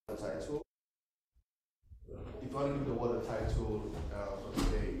title. If I give the word a title for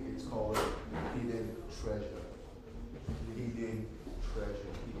today, it's called Hidden Treasure. Hidden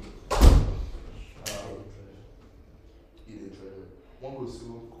Treasure. Um, Hidden Treasure. One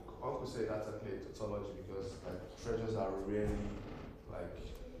could say that's actually a tautology because like treasures are really like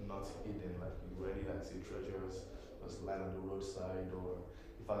not hidden. Like you rarely like see treasures just lying on the roadside, or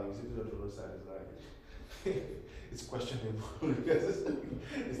if I use it on the roadside, it's like it's questionable because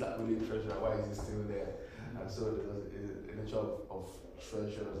it's not really a treasure. Why is it still there? And so the nature of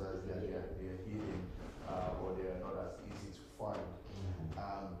treasures as they're hidden or they are not as easy to find.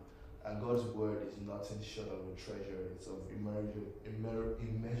 And God's word is nothing short of a treasure. It's of immeasurable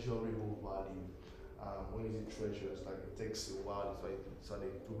value. When you see treasures, like it takes a while. It's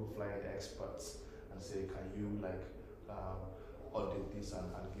like people flying experts and say, "Can you like audit this and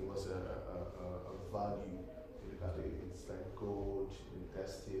give us a value?" You look at it, it's like gold. They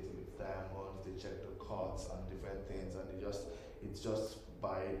test it with diamonds. They check the cuts and different things, and it's just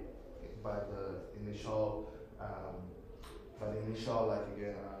by the initial like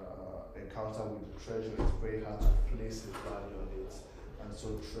again encounter with the treasure, it's very hard to place a value on it. And so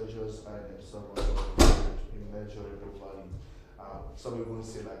treasures are in themselves also immeasurable value. Some even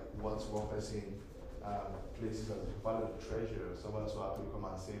say like what one person places as a value of treasure, someone else will actually come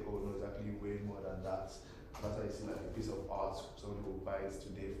and say, oh no, it's actually way more than that. That's why you see like a piece of art, somebody will buy it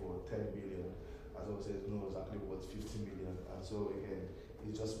today for 10 million, and someone says no, it's actually worth 50 million. And so again,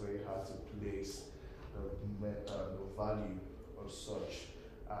 it's just very hard to place the value of such.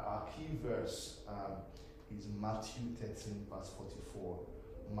 Our key verse is Matthew 13, verse 44.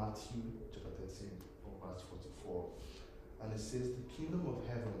 Matthew chapter 13, verse 44. And it says, the kingdom of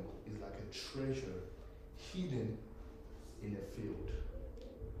heaven is like a treasure hidden in a field.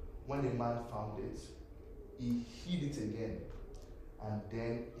 When a man found it, he hid it again, and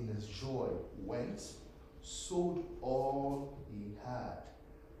then in his joy went, sold all he had,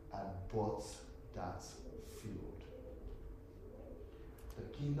 and bought that field. The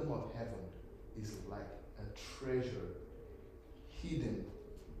kingdom of heaven is like a treasure hidden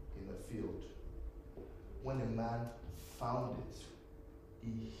in a field. When a man found it, he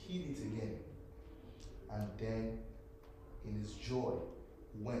hid it again, and then in his joy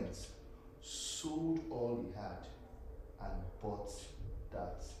went, sold all he had, and bought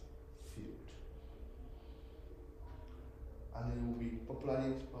that field. And we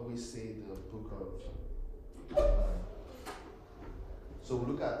popularly always say the book of so we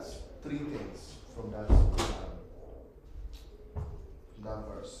look at three things from that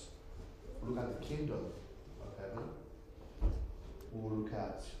verse. We look at the kingdom of heaven. We will look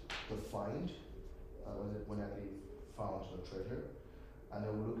at the find, when they found the treasure, and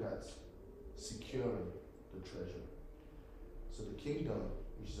then we'll look at securing the treasure. So the kingdom,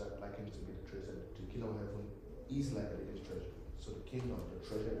 which is likened to be the treasure, the kingdom of heaven is like a little treasure. So the kingdom, the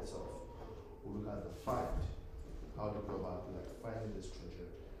treasure itself. We'll look at the find, how to go about like finding this treasure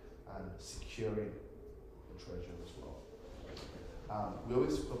and securing the treasure as well. We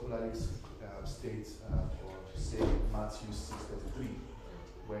always popularly state or say Matthew 6:33,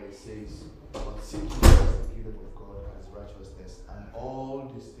 where it says, "But seek ye first the kingdom of God and His righteousness, and all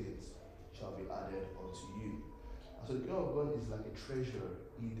these things shall be added unto you." And so the kingdom of God is like a treasure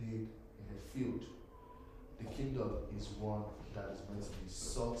hidden in a field. The kingdom is one that is meant to be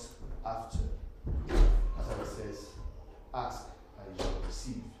sought after. As it says, ask and you shall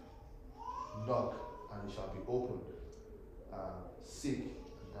receive, knock and it shall be opened, seek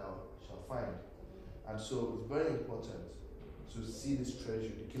and thou shalt find. And so it's very important to see this treasure,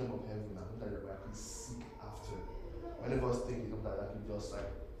 the kingdom of heaven, and that we actually seek after. Many of us think that actually just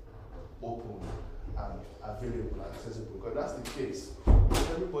like open and available and accessible. Because that's the case.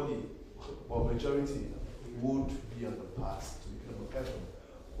 Everybody, or majority, would be on the path to the kingdom of heaven.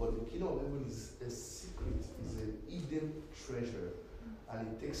 But the kingdom of heaven is a secret, is a hidden treasure, and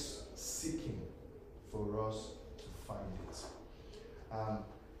it takes seeking for us to find it.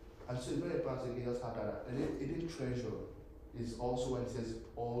 And so it's very important to just have that. A hidden treasure is also when it says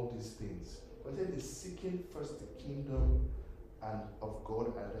all these things. When it says seeking first the kingdom and of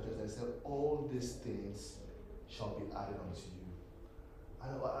God and righteousness, it says all these things shall be added unto you.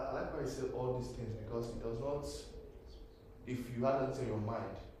 And I like why it says all these things, because it does not, if you add it to your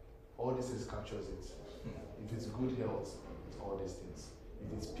mind, all these things captures it. If it's good health, it's all these things.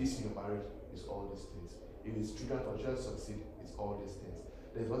 If it's peace in your marriage, it's all these things. If it's children for children to succeed, it's all these things.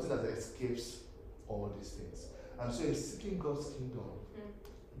 There's nothing that escapes all these things. And so in seeking God's kingdom, the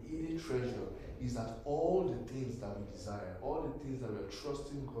hidden treasure is that all the things that we desire, all the things that we are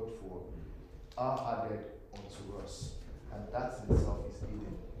trusting God for, are added unto us. And that in itself is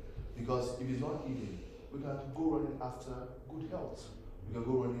hidden. Because if it's not hidden, we can go running after good health. We can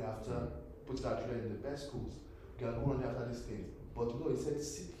go running after putting our children in the best schools. We can go running after these things. But no, it said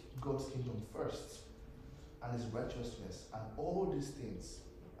seek God's kingdom first and his righteousness and all these things.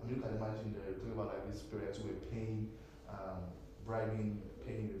 I mean, you can imagine they're talking about like these parents who were paying,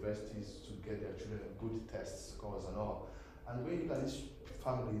 paying universities to get their children good test scores and all. And when you look at these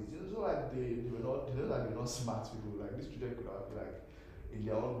families, it's not like they were not, they look like they're not smart people. Like these children could have like in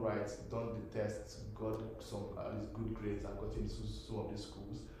their own rights done the tests, got some at least good grades and got into some of these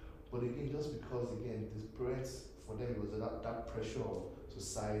schools. But again, just because again the parents, for them it was that pressure of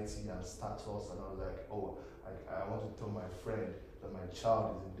society and status, and I was like, oh, I want to tell my friend that my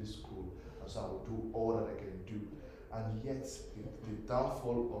child is in this school, and so I will do all that I can do. And yet the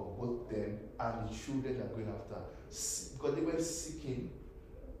downfall of both them and the children they're going after, because they were seeking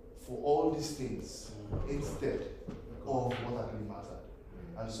for all these things instead of what actually mattered.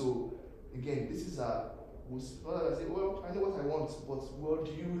 And so, again, this is I say, well, I know what I want, but well,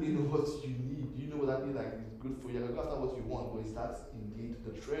 do you really know what you need? Do you know what that is like is good for you? Like, after what you want, but is that indeed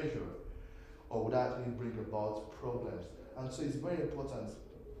the treasure? Or would that actually bring about problems? And so it's very important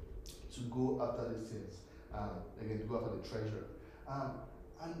to go after these things. Again, to go after the treasure. And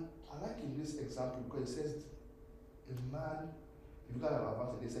I like in this example because it says a man, if you look at our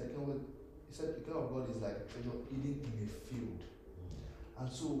verse, it said the kingdom of God is like a treasure hidden in a field.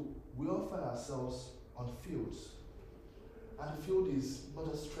 And so we all find ourselves on fields. And the field is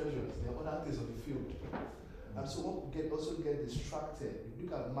not just treasures, there are other things on the field. And so one can also get distracted. If you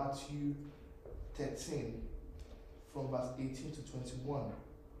look at Matthew 13, from verse 18 to 21.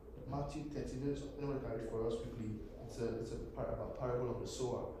 Matthew 13, anyone can read for us quickly. It's a parable of the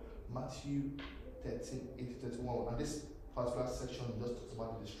sower. Matthew 13, 18 to 31. And this particular section just talks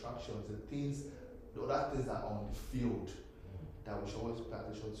about the distractions, the other things that are on the field that we should always pay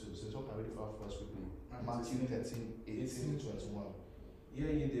attention to. So someone can read it for us quickly. Matthew 13, 18 to 21.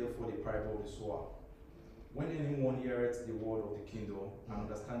 Hear ye therefore the parable of the sower. When anyone heareth the word of the kingdom and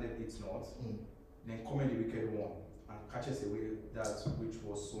understandeth it not, then cometh the wicked one, and catches away that which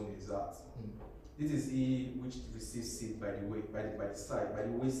was sown in his heart. This is he which receives seed by the way, by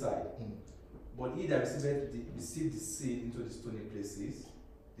the wayside. But he that received the seed into the stony places,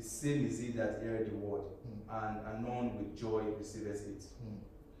 the same is he that heareth the word, and anon with joy receiveth it.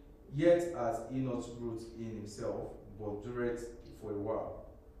 Yet hath he not root in himself, but dureth for a while.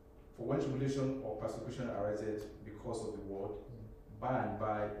 For when tribulation or persecution arises because of the word, by and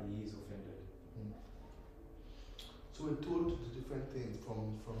by he is offended. So we're told the different things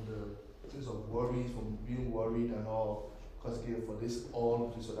from the things of worry, from being worried and all, because again for this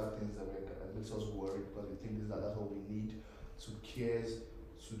all these other things that makes us worried because we think that's what we need, to cares,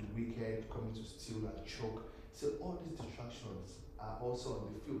 to the wicked coming to steal and choke. So all these distractions are also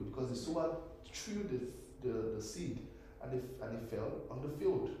on the field because the sower threw the seed and it fell on the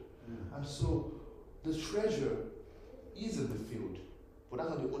field. And so the treasure is in the field, but that's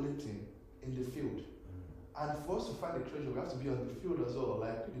not the only thing in the field. And for us to find the treasure, we have to be on the field as well.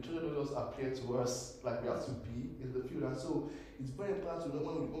 Like the treasure don't just appear to us, like we have to be in the field. And so it's very important to know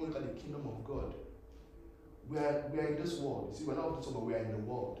when we look at the kingdom of God, we are in this world. You see, we're not talking about we are in the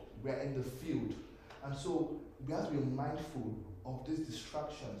world, we are in the field. And so we have to be mindful of these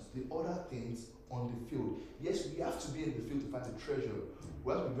distractions, the other things on the field. Yes, we have to be in the field to find the treasure.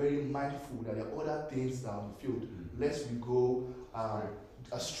 We have to be very mindful that there are other things down the field, lest we go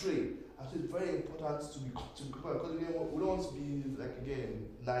astray. And so it's very important to be because we don't want to be like again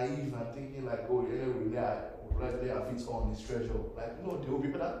naive and thinking like, oh yeah, we lay our feet on this treasure. Like no, there will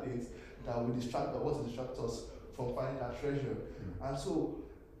be other things that will distract or want to distract us from finding that treasure. And so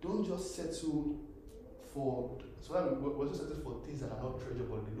don't just settle for we're just settle for things that are not treasure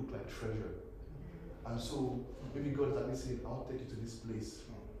but they look like treasure. And so maybe God is actually saying, I want to take you to this place.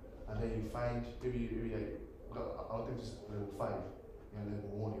 And then you find maybe like I want to take you to level 5. And level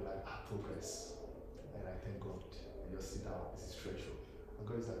 1, you're like, progress. And I thank God. And you just sit down, this is treasure. And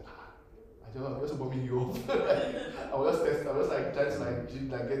God is like, I'm just bumming you off. I was just like trying to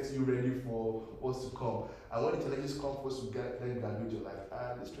like get you ready for what's to come. And when the challenges come for us to get then graduate, you're like,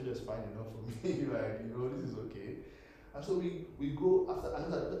 this treasure is fine enough for me. Like, this is okay. And so we go after,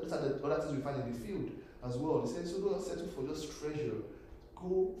 and those are the other things we find in the field as well. They say, so don't settle for just treasure.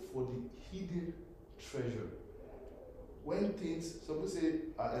 Go for the hidden treasure. When things, some people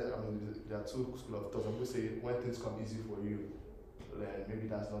say, there are two schools of thought. Some people say, when things come easy for you, like maybe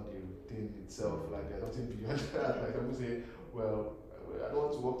that's not the thing itself. Like there's nothing beyond that. Like some people say, well, I don't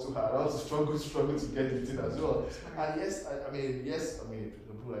want to work too hard. I want to struggle to get the thing as well. And yes,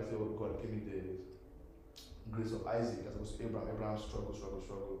 people like say, oh God, give me the grace of Isaac as opposed to Abraham. Abraham struggle.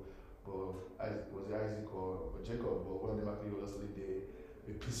 but was it Isaac or Jacob, but one of them actually was just lived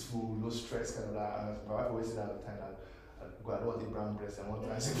a peaceful, no stress kind of that. And my wife always said that all the time that God, I don't want the brown breast, I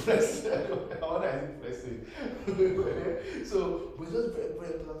want Isaac breast. I want Isaac breast. So, but it's just very,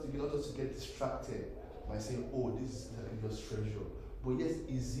 very important to not just to get distracted by saying, oh, this is the just treasure. But yes,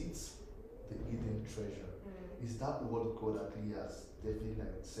 is it the hidden treasure? Is that what God actually has definitely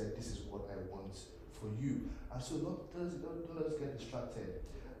like said, this is what I want for you? And so don't let us get distracted.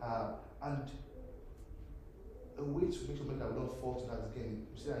 And a way to make sure that we don't fall to that again,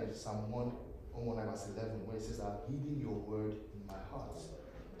 you see that in Psalm 119 verse 11, where it says, I've hidden your word in my heart,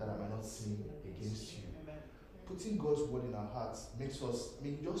 that I might not sin against you. Putting God's word in our hearts makes us,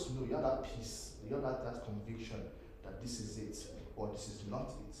 you just know, you have that peace, you have that conviction that this is it, or this is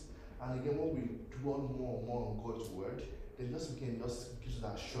not it. And again, when we dwell more and more on God's word, then just gives us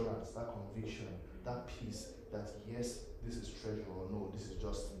that assurance, that conviction, that peace that yes, this is treasure, or no, this is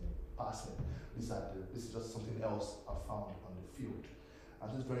just passing. This is just something else I found on the field.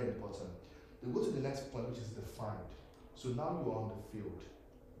 And this is very important. They go to the next point, which is the find. So now you are on the field.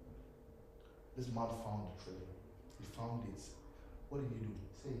 This man found the treasure. He found it. What did he do?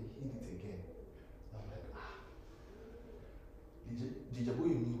 Say he hid it again. And I'm like, the Jabo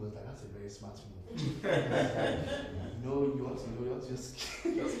in me was like, that's a very smart move. You want to just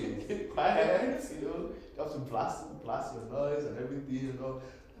keep quiet, you have to blast your noise and everything,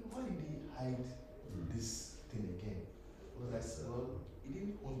 Why did he hide this thing again? Because I said, well, he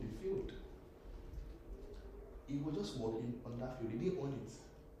didn't own the field. He was just working on that field. He didn't own it.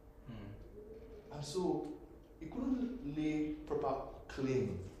 And so he couldn't lay proper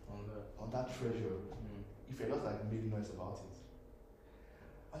claim on that treasure if he just like made noise about it.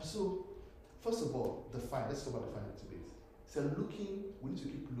 And so, first of all, the find. Let's talk about the find a little bit. So we need to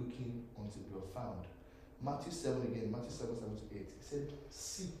keep looking until we are found. Matthew 7 again, Matthew 7, 7 to 8. He said,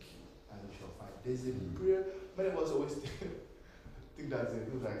 seek and you shall find. There's a prayer. Many of us always think that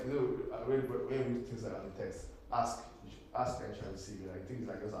it's like, when we read things like on the text, ask and you shall receive. Like, I think it's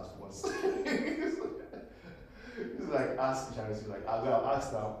like just ask once. It's like ask and you shall receive. Like, I'll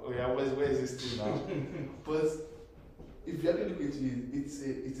ask now. Oh yeah, where is this thing now? But if you actually look into it,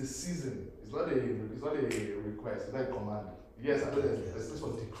 it's a season. It's not a request. It's not a command. Yes, I know there's place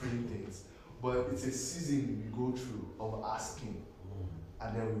for decreeing things, but it's a season we go through of asking,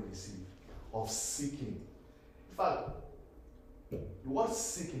 and then we receive, of seeking. In fact, the word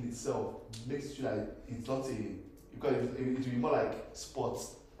seeking itself makes you like it's not because it will be more like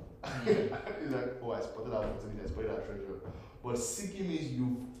sports. It's like, oh, I spotted that opportunity, I spotted that treasure. But seeking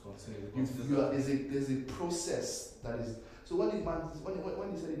means there's a process that is. So when he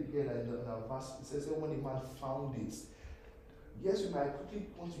said it again in our verse, it says when the man found it. Yes, we might quickly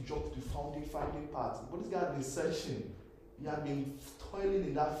want to jump to the finding part, but this guy had been searching. He had been toiling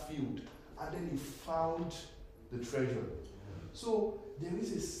in that field, and then he found the treasure. So there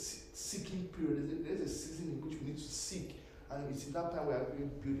is a seeking period. There's a season in which we need to seek. And it's in that time we are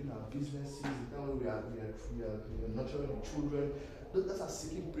building our businesses, the time when we are nurturing our children. That's a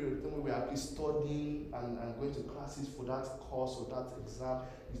seeking period, the time when we are actually studying and going to classes for that course or that exam.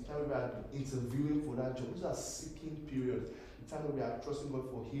 It's the time when we are interviewing for that job. Those are seeking periods. The time when we are trusting God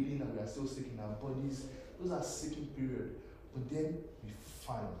for healing and we are still seeking our bodies. Those are seeking periods. But then we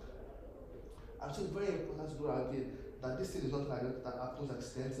find. And so it's very important to know again that this thing is not like that happens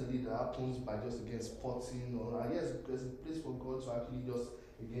accidentally, that happens by just again spotting or yes, there's a place for God to actually just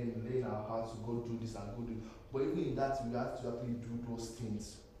again lay in our hearts to go do this and go do. But even in that we have to actually do those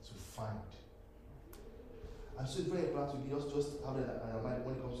things to find. And so it's very important to just have that in our mind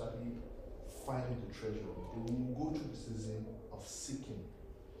when it comes to actually finding the treasure. We will go through the season of seeking.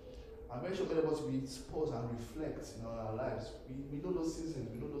 I'm very sure many of us we pause and reflect in our lives. We know those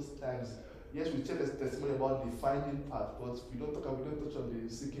seasons, we know those times. Yes, we check the testimony about the finding part, but we don't touch on the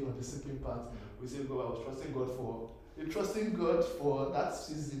seeking part. We say, God, I was trusting God for that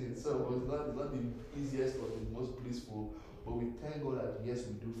season itself. It's not the easiest or the most blissful, but we thank God that yes,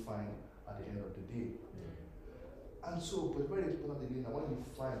 we do find at the end of the day. And so, but very important again, that when you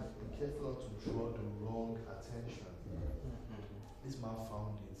find, be careful not to draw the wrong attention. This man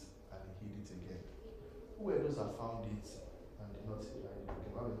found it and he hid it again. Who were those that found it and did not hide it?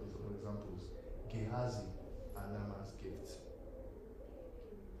 We have some examples. Gehazi and Naaman's gift.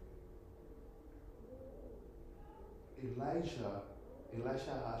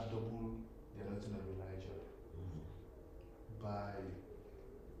 Elisha had double the anointing of Elijah. By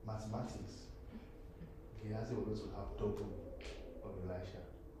mathematics, Gehazi was going to have double of Elisha.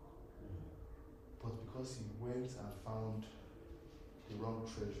 But because he went and found the wrong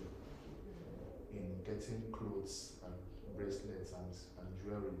treasure in getting clothes and bracelets and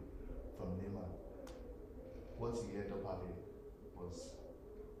jewelry what he ended up having was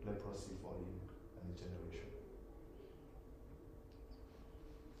leprosy for him and his generation.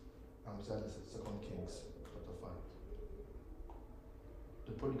 And we said this in 2 Kings chapter 5.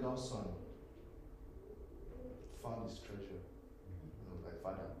 The prodigal son found his treasure. And was like,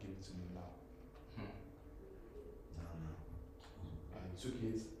 Father, give it to me now. And he took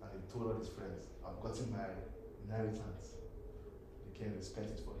it and he told all his friends, I've gotten my inheritance. They came and spent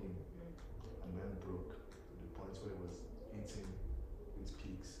it for him and went broke to the point where he was eating with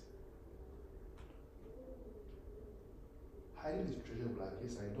pigs. Hiding his treasure like,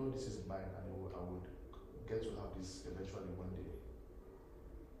 yes, I know this is mine and I would get to have this eventually one day.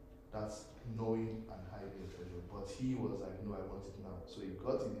 That's knowing and hiding your treasure. But he was like, no, I want it now. So he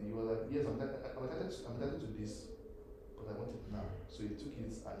got it. He was like, yes, I'm entitled to this, but I want it now. So he took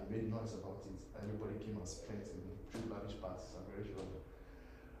it and he made noise about it. And everybody came and spent it in true lavish parties, I'm very sure.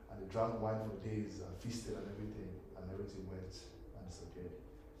 And they drank wine for days and feasted and everything went and disappeared.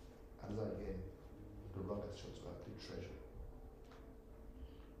 And so again, the rock has shown to have big treasure.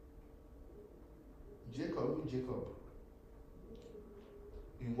 Jacob,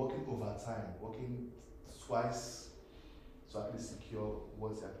 in working overtime, working twice to actually secure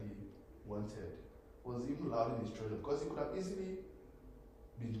what he actually wanted, was even loud in his treasure, because he could have easily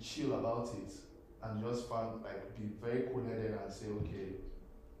been chill about it and just found, like, be very cool-headed and say, okay,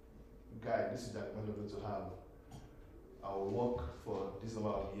 guy, this is the amount of it to have. I will work for this number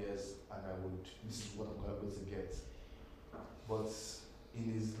of years and this is what I'm going to get. But in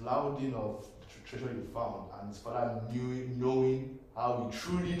his lauding of treasure he found, and his father knowing how he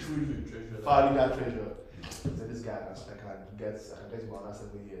truly valued that treasure, he said, this guy, I can get him another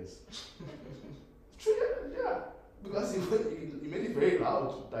 7 years. Yeah, because he made it very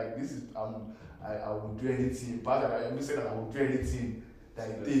loud. Like, this is, I will do anything. But I always say that I will do anything that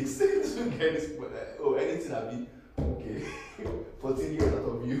it takes to get this. Anything I'll be okay. 14 years out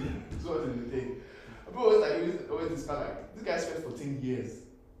of you. So what is the thing? But always this kind of like, this guy spent 14 years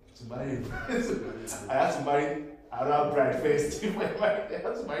to marry him. So I had to marry another bride first. I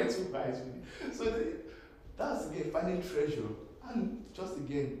had to marry 2 brides. So that's again finding treasure. And just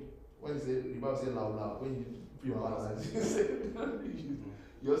again, when you Bible say loud, when you put your mouth and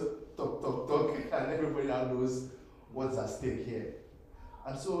you just talk, and everybody now knows what's at stake here.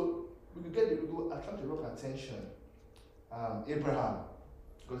 And so we will attract the wrong attention. Abraham,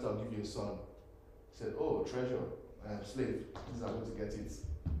 because I'll give you a son, said, oh, treasure, slave, this is how I'm going to get it.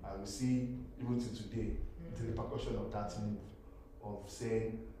 And we see, even to today, the repercussion of that move, of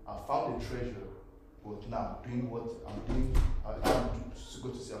saying, I found a treasure, but now doing what I'm doing, I'm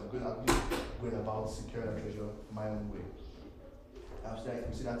going about securing that treasure my own way.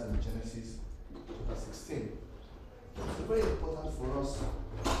 We see that in Genesis chapter 16. It's very important for us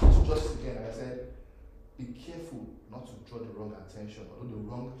to just, again, like I said, be careful not to draw the wrong attention or do the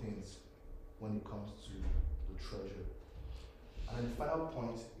wrong things when it comes to the treasure. And then the final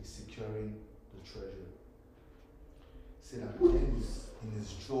point is securing the treasure. Say that then in his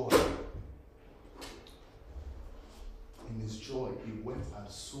joy, he went and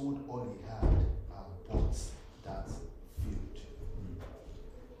sold all he had and bought that field.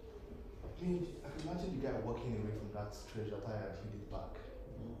 I mean, I can imagine the guy walking away from that treasure after I had hid it back.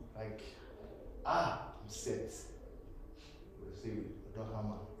 Like, I'm set. We'll say, Dog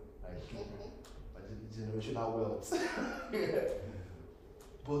Hammer, like, generational wealth.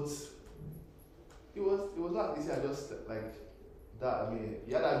 But it was not easy. I just like that. I mean,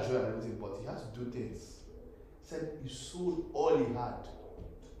 he had that joy and everything, but he had to do things. He said he sold all he had.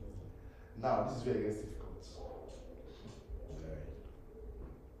 Now, this is where it gets difficult.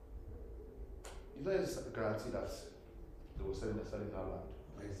 You know, it's a guarantee that they will selling that land.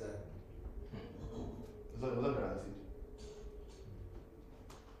 Exactly. It's not guaranteed.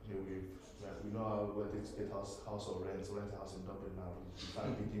 We know how well it takes to get house or rent a house in Dublin now. You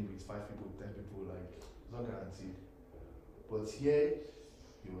start bidding with 5 people, 10 people, like, it's not guaranteed. But here,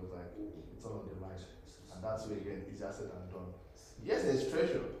 he was like, it's all on the line. And that's where, again, easier said than done. Yes, there's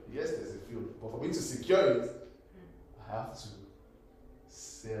treasure. Yes, there's a field. But for me to secure it, I have to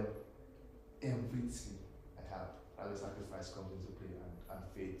sell everything I have. As a sacrifice comes into play, and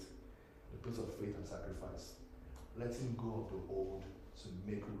faith. The place of faith and sacrifice. Letting go of the old to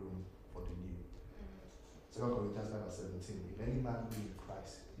make room for the new. 2 Corinthians 5:17. If any man be in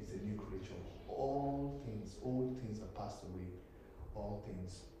Christ, he is a new creature. All things, old things are passed away. All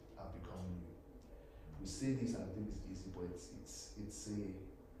things have become new. We say this and I think it's easy, but it's a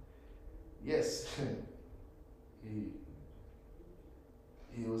yes.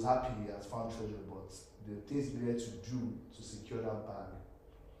 He was happy he has found treasure, but the things he needed to do to secure that bag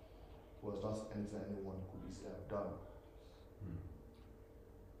was not anything anyone could easily have done.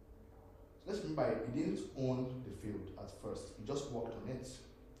 So let's remember, he didn't own the field at first, he just worked on it.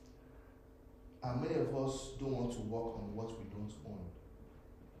 And many of us don't want to work on what we don't own.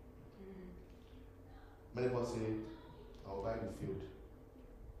 Many of us say, I'll buy the field,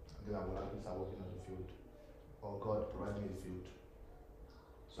 and then I will actually start working on the field. Or God, provide me a field,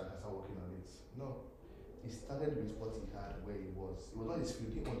 so I can start working on it. No. He started with what he had, where he was. It was not his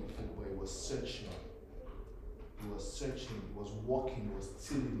field, he didn't own the field, but he was searching. He was searching, he was walking, he was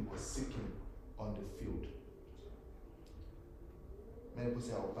tilling, he was seeking on the field. Many people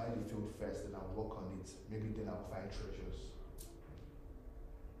say, I'll buy the field first, then I'll work on it. Maybe then I'll find treasures.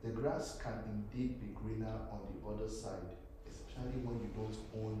 The grass can indeed be greener on the other side, especially when you don't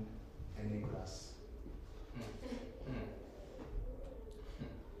own any grass.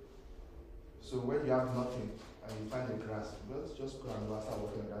 So when you have nothing and you find the grass, well, just go and start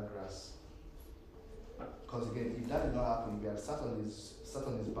working on that grass. Because again, if that did not happen, if he had sat on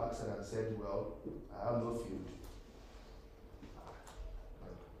his backside and said, well, I have no field.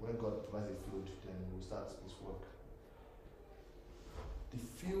 When God provides a field, then we'll start his work. The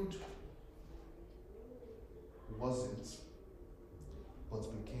field wasn't, but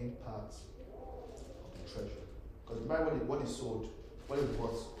became part of the treasure. Because remember what he sold, what he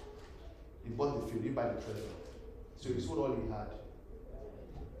bought the field, he didn't buy the treasure. So he sold all he had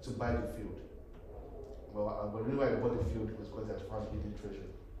to buy the field. Well, the reason why he bought the field was because he had found hidden treasure.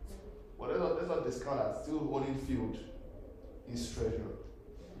 But let's not discount that still owning field is treasure.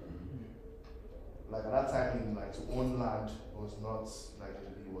 Like at that time, like to own land was not like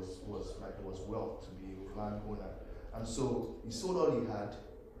it was wealth to be a landowner. And so he sold all he had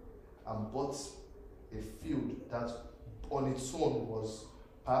and bought a field that on its own was,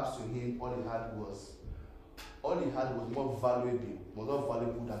 perhaps to him, all he had was more valuable, was not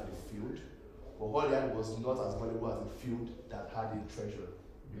valuable than the field, but all he had was not as valuable as the field that had a treasure,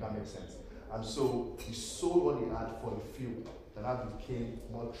 if that makes sense. And so he sold what he had for a field that now became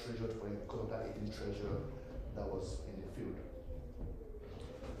more treasured for him because of that hidden treasure that was in the field.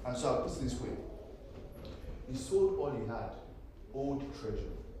 And so I'll put it this way. He sold all he had, old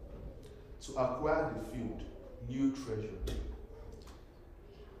treasure, to acquire the field, new treasure.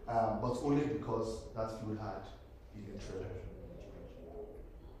 But only because that field had hidden treasure.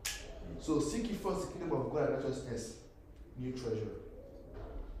 So seek ye first the kingdom of God and righteousness, new treasure.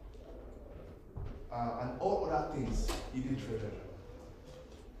 And all other things, hidden treasure,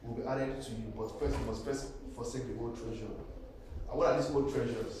 will be added to you. But first, you must first forsake the old treasure. And what are these old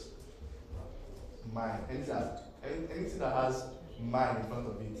treasures? Mine. Anything that has mine in front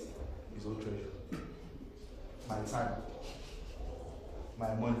of it is old treasure. My time,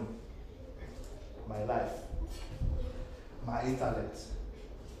 my money, my life, my intellect,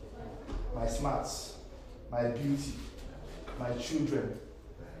 my smarts, my beauty, my children,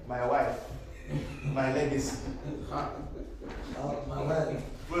 my wife, my legacy. My man.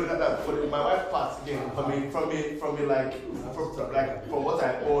 For my wife part again, from what I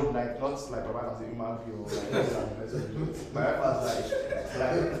own, like not like my wife as a human being or like my wife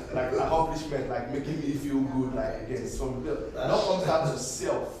as like accomplishment, like making me feel good, like again, so not comes down to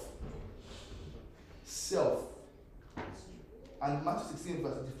self. And Matthew 16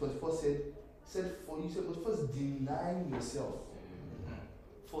 verse 24 said for you must first deny yourself,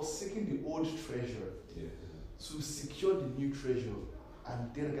 forsaking the old treasure, to secure the new treasure,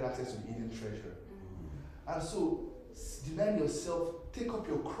 and then get access to the hidden treasure. And so, denying yourself, take up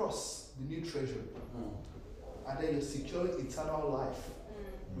your cross, the new treasure, and then you're securing eternal life,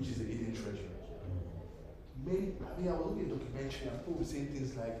 which is the hidden treasure. I was looking at a documentary and people were saying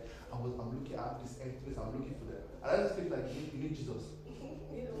things like, I'm looking at this emptiness, I'm looking for that. And I just feel like you need Jesus.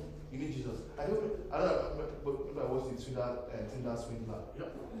 You need Jesus. I don't know, but I watched the Tinder Swindler.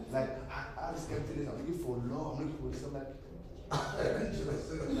 Like, I have this emptiness, I'm looking for love, I'm looking for this. I'm like,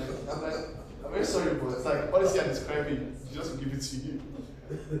 I'm very sorry, but it's like, honestly, I'm describing, Jesus will give it to you.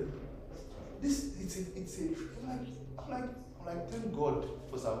 I'm like, thank God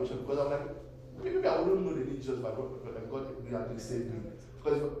for salvation, because I'm like, maybe I wouldn't know they need Jesus, but God will actually save me.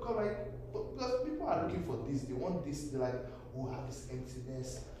 Because people are looking for this, they want this, they're like, oh, I have this emptiness.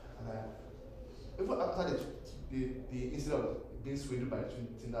 And even after the incident of being swindled by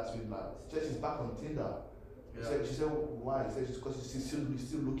Tinder Swindler, she is back on Tinder. Yeah. She said, why? She said, because she's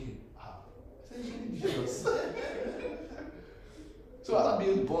still looking. I said, you need Jesus. So after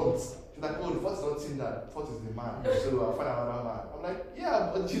being burnt, she's like, oh, the fault is not Tinder, the fault is the man. So I'll find another man. I'm like,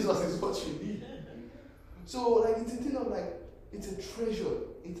 yeah, but Jesus is what you need. So like it's a thing of like, it's a treasure.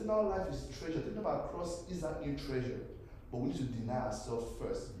 Eternal life is a treasure. Thinking about cross is that new treasure. But we need to deny ourselves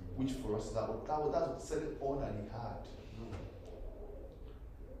first, which for us that's selling all that he had.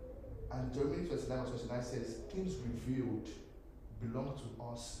 And Jeremiah 29 says, things revealed belong to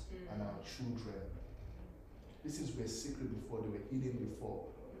us and our children. This is where secret before, they were hidden before.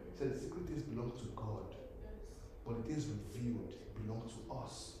 He said the secret things belong to God, but the things revealed belong to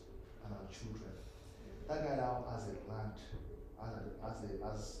us and our children. That guy now has a land,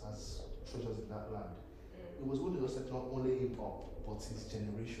 has treasures in that land. It was going to set not only him up, but his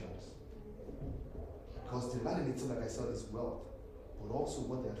generations. Because the land in itself, like I said, is wealth, but also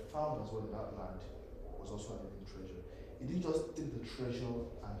what they had found as well in that land was also an hidden treasure. He didn't just take the treasure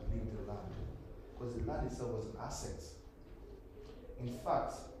and leave the land, because the land itself was an asset. In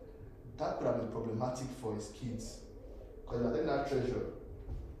fact, that could have been problematic for his kids, because he had taken that treasure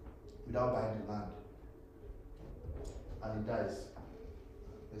without buying the land, and he dies.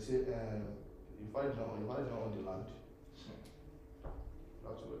 They say, your father is not on the land.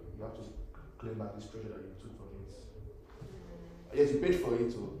 You have to claim back this treasure that you took from it. Yes, you paid for it,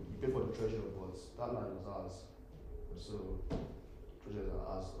 too. You paid for the treasure, but that land was ours. So, treasures are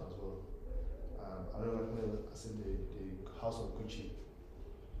ours as well. I don't know, I said the House of Gucci.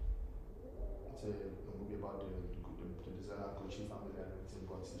 It's a movie about the designer Gucci family and everything,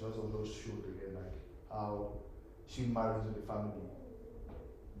 but it just also showed again like how she married into the family,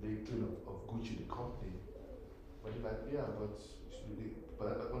 the clean of Gucci, the company. But they're like, yeah, but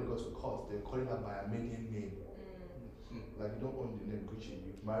when they got to court, they're calling her by a maiden name. Like, you don't own the name Gucci.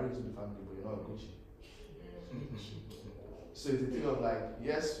 You've married into the family, but you're not Gucci. So it's a thing of like,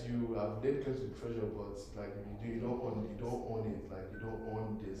 yes, you have laid claim to the treasure, but like you don't own it. Like you don't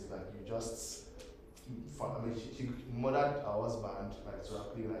own this. Like you just, I mean, she murdered her husband, like to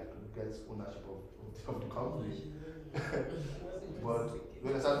actually like get ownership of the company. But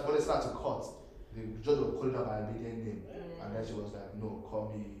when it started to court, the judge was calling her by a maiden name, and then she was like, no,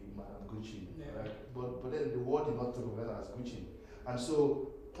 call me Madam Gucci. Yeah. Like, but then the word did not recognize her as Gucci, and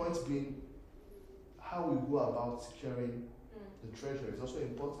so point being, how we go about securing the treasure is also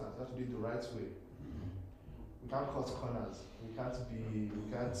important. We have to do it the right way. We can't cut corners. We can't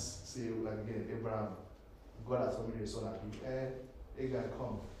say like again, Abraham, God has told me the son and hey guy,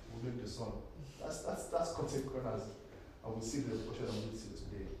 come, we'll make the son. That's cutting corners, and we see the portion of it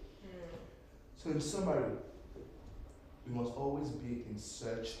today. So in summary, we must always be in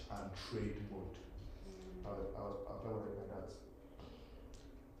search and trade mode. I'll apply what I mean by that.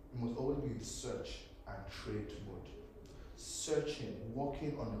 We must always be in search and trade mode. Searching,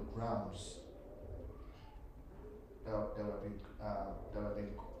 walking on the grounds that have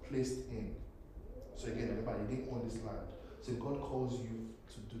been placed in. So again, remember, you didn't own this land. So God calls you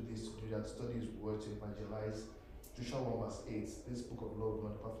to do this, to do that, study His word, to evangelize. Joshua 1 verse 8, this book of law will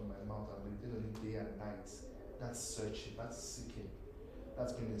not depart from my mouth, and meditate on it day and night. That's searching, that's seeking.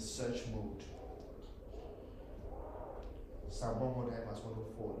 That's being in search mode. Psalm 119 verse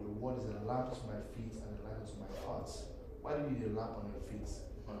 104, your word is a lamp to my feet and a light unto my heart. Why do you need a lamp on your feet?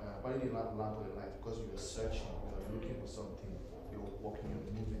 Why do you need a lamp on your light? Because you're searching, you're looking for something, you're walking, you're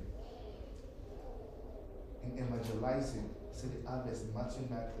moving. In evangelizing, say the harvest, Matthew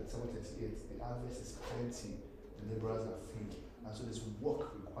 9:37-38, the harvest is plenty, the laborers are few, and so there's work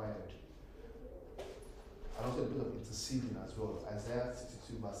required. And also a bit of interceding as well. Isaiah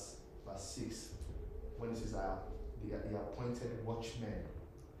 62 verse 6, when it says, he appointed watchmen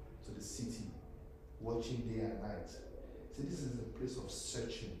to the city, watching day and night. So this is a place of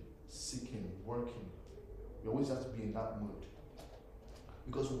searching, seeking, working. You always have to be in that mode.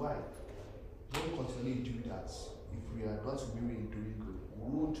 Because why? When we continually do that, if we are not weary in doing good, we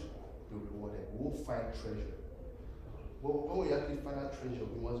would be rewarded. We will find treasure. But when we actually find that treasure,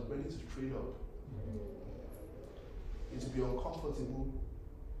 we must be ready to trade up. It will be uncomfortable.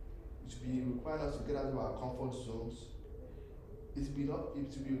 It will be requiring us to get out of our comfort zones. It will be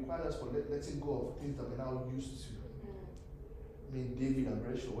requiring us for letting go of things that we're now used to. I mean, David, I'm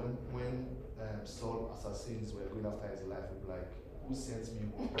very sure when Saul assassins were going after his life, he'd be like, who sent me?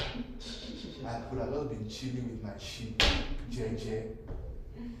 I could have just been chilling with my sheep, JJ.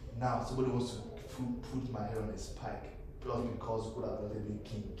 Now somebody wants to put my head on a spike, just because God has not been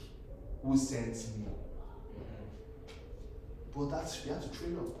king. Who sent me? But you have to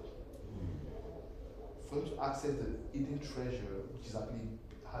trade up. For him to access the hidden treasure, which is actually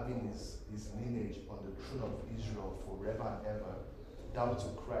having his lineage on the throne of Israel forever and ever, down to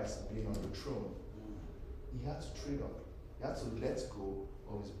Christ being on the throne, he had to trade up. He had to let go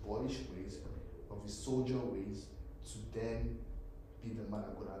of his boyish ways, of his soldier ways, to then be the man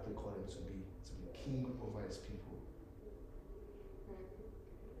that God actually called him to be king over his people.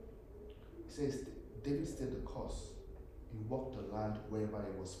 He says, David stayed the course. He walked the land wherever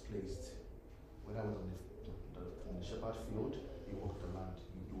it was placed. Whether it was in the shepherd field, he walked the land.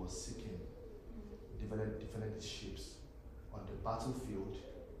 He was seeking different shapes. On the battlefield,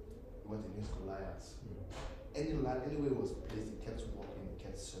 he went against Goliath. Any land, anywhere it was placed, he kept walking, he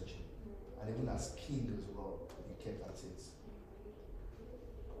kept searching. And even as king as well, he kept at it.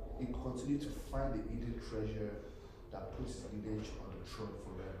 He continued to find the hidden treasure that puts his lineage on the throne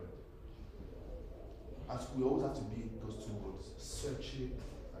forever. As we always have to be in those two modes, searching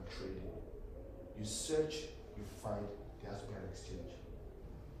and trading. You search, you find, there has to be an exchange.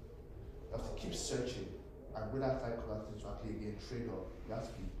 You have to keep searching, and when that time comes to actually again trade off, you have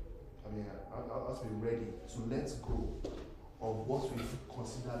to be, have to be ready to let go of what we've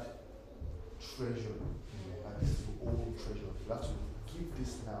considered treasure, and this is the old treasure. You have to give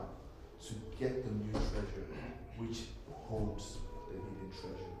this now to get the new treasure, which holds the hidden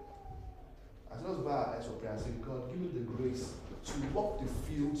treasure. As well as by our eyes of prayer, I say, God, give me the grace to walk the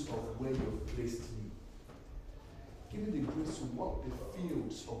fields of where you have placed me. Give me the grace to walk the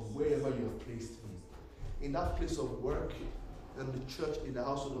fields of wherever you have placed me. In that place of work, in the church, in the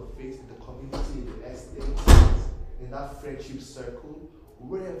household of faith, in the community, in the estate, in that friendship circle,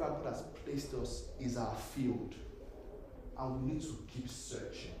 wherever God has placed us is our field. And we need to keep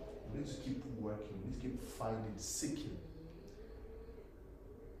searching. We need to keep working. We need to keep finding, seeking.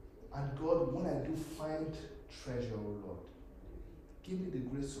 And God, when I do find treasure, oh Lord, give me the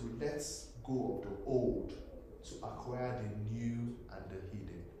grace to let go of the old to acquire the new and the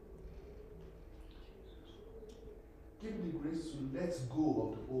hidden. Give me the grace to let go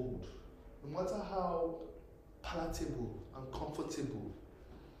of the old, no matter how palatable and comfortable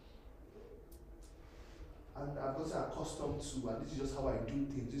and I've gotten accustomed to, and this is just how I do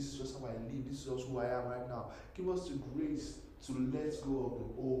things, this is just how I live, this is just who I am right now. Give us the grace to let go of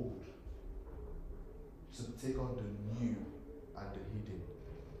the old, to take on the new and the hidden.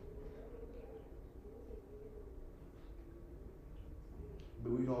 May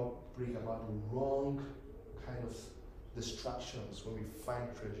we not bring about the wrong kind of distractions when we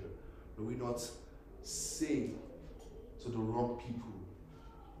find treasure. May we not say to the wrong people.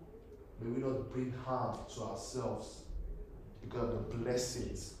 May we not bring harm to ourselves because of the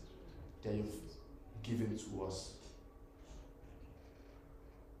blessings that you've given to us.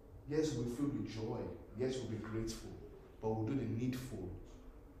 Yes, we feel with joy. Yes, we'll be grateful. But we'll do the needful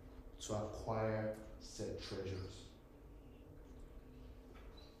to acquire said treasures.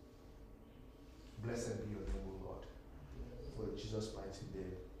 Blessed be your name, O Lord. For in Jesus' mighty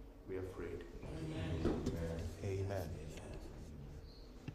name we have prayed. Amen. Amen.